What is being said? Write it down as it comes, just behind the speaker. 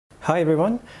Hi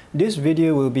everyone, this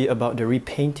video will be about the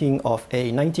repainting of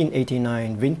a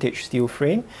 1989 vintage steel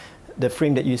frame. The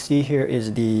frame that you see here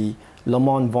is the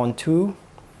Lemond Ventoux,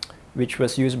 which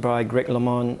was used by Greg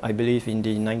LeMond, I believe, in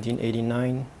the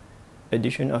 1989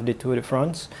 edition of the Tour de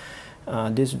France.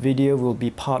 This video will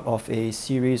be part of a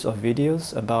series of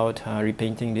videos about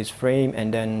repainting this frame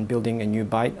and then building a new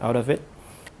bite out of it.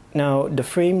 Now, the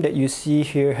frame that you see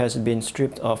here has been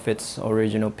stripped of its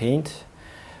original paint.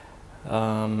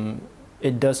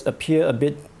 It does appear a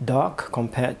bit dark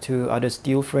compared to other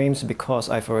steel frames because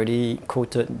I've already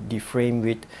coated the frame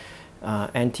with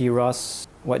anti-rust,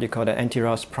 what you call the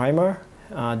anti-rust primer.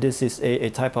 This is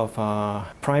a type of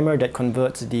primer that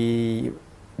converts the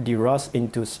rust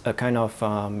into a kind of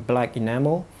black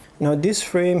enamel. Now, this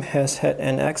frame has had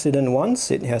an accident once.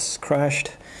 It has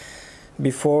crashed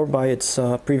before by its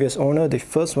previous owner, the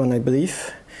first one I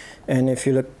believe. And if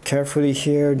you look carefully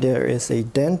here, there is a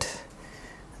dent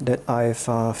that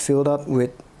I've filled up with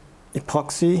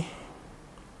epoxy,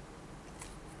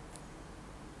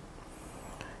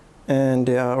 and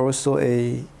there are also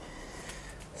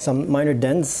some minor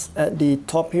dents at the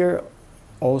top here,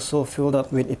 also filled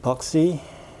up with epoxy.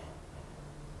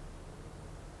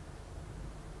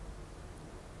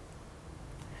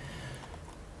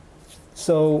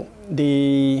 So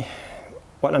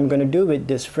what I'm going to do with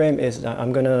this frame is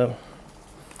I'm going to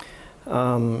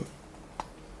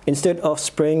instead of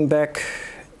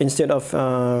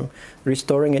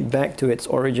restoring it back to its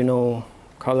original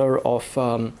color of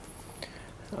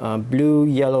blue,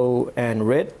 yellow, and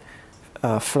red,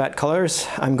 flat colors,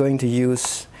 I'm going to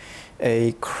use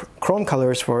a chrome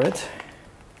colors for it.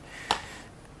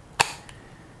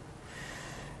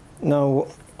 Now,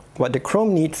 what the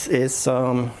chrome needs is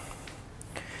a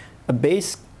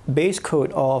base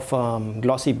coat of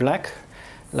glossy black,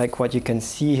 like what you can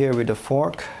see here with the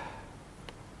fork.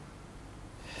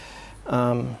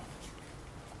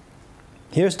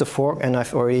 Here's the fork, and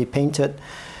I've already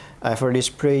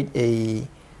sprayed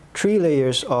 3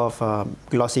 layers of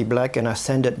glossy black, and I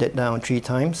sanded that down 3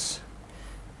 times.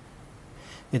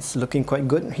 It's looking quite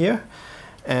good here.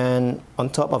 And on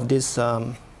top of this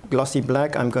glossy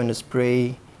black, I'm going to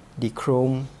spray the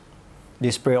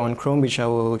spray on chrome, which I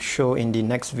will show in the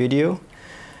next video.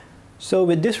 So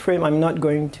with this frame, I'm not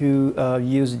going to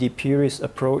use the purist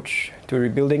approach to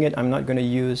rebuilding it. I'm not going to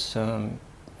use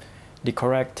the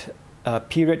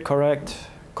period correct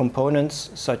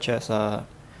components such as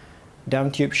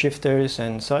down tube shifters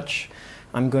and such.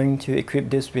 I'm going to equip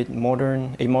this with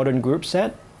a modern group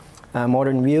set,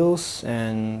 modern wheels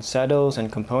and saddles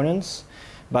and components.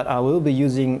 But I will be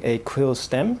using a quill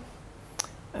stem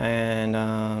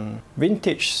and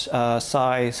vintage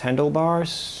size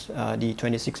handlebars, the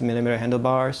 26mm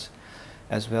handlebars,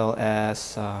 as well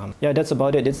as yeah, that's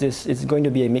about it. It's going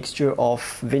to be a mixture of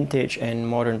vintage and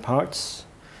modern parts.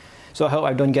 So I hope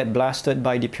I don't get blasted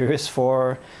by the purists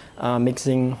for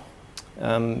mixing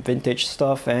vintage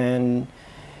stuff and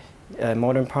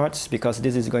modern parts, because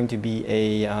this is going to be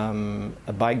a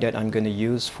bike that I'm going to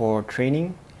use for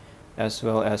training as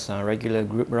well as regular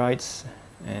group rides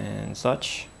and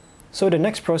such. So the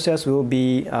next process will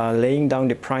be laying down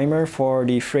the primer for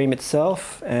the frame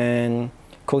itself and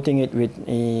coating it with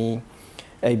a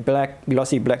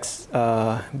glossy black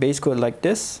base coat like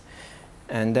this,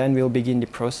 and then we'll begin the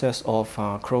process of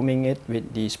chroming it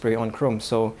with the spray on chrome.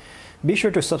 So be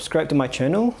sure to subscribe to my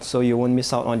channel so you won't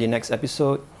miss out on the next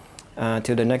episode.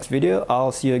 Till the next video,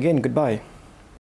 I'll see you again. Goodbye.